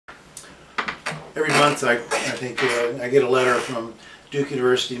Every month I think I get a letter from Duke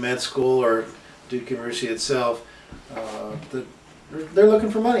University Med School or Duke University itself that they're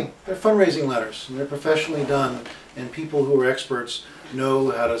looking for money. They're fundraising letters, and they're professionally done, and people who are experts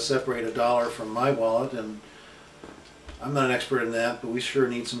know how to separate a dollar from my wallet, and I'm not an expert in that, but we sure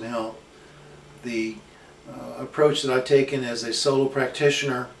need some help. The approach that I've taken as a solo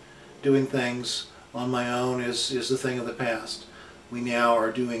practitioner doing things on my own is the thing of the past. We now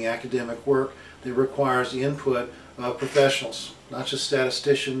are doing academic work that requires the input of professionals, not just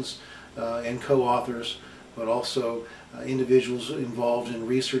statisticians and co-authors, but also individuals involved in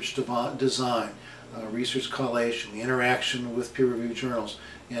research design, research collation, the interaction with peer-reviewed journals.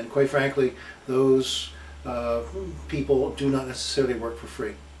 And quite frankly, those people do not necessarily work for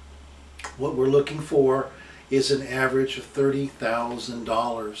free. What we're looking for is an average of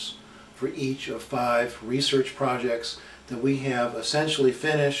 $30,000 for each of 5 research projects that we have essentially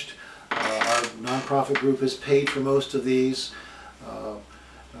finished. Our nonprofit group has paid for most of these.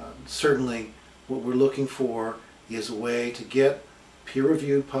 Certainly what we're looking for is a way to get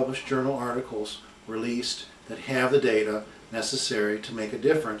peer-reviewed published journal articles released that have the data necessary to make a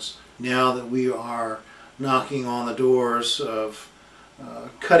difference. Now that we are knocking on the doors of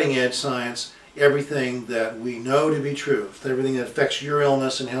cutting-edge science, everything that we know to be true, everything that affects your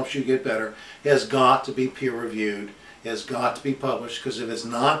illness and helps you get better, has got to be peer-reviewed, has got to be published, because if it's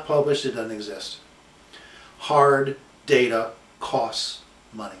not published, it doesn't exist. Hard data costs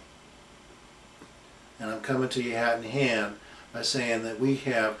money. And I'm coming to you hat in hand by saying that we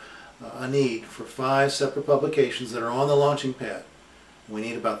have a need for 5 separate publications that are on the launching pad. We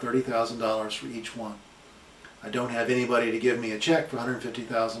need about $30,000 for each one. I don't have anybody to give me a check for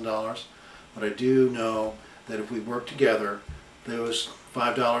 $150,000, but I do know that if we work together, those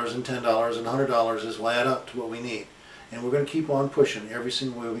 $5 and $10 and $100 will add up to what we need. And we're going to keep on pushing every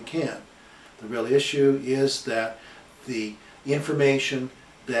single way we can. The real issue is that the information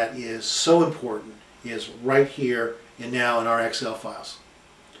that is so important is right here and now in our Excel files.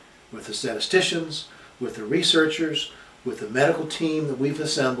 With the statisticians, with the researchers, with the medical team that we've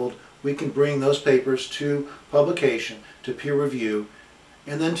assembled, we can bring those papers to publication, to peer review,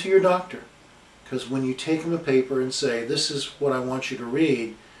 and then to your doctor. Because when you take them a paper and say, this is what I want you to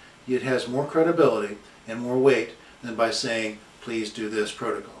read, it has more credibility and more weight than by saying, please do this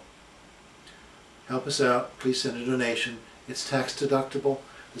protocol. Help us out. Please send a donation. It's tax deductible.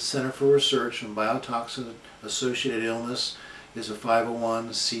 The Center for Research on Biotoxin Associated Illness is a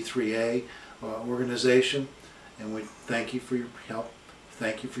 501c3a organization, and we thank you for your help.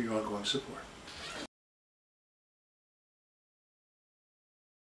 Thank you for your ongoing support.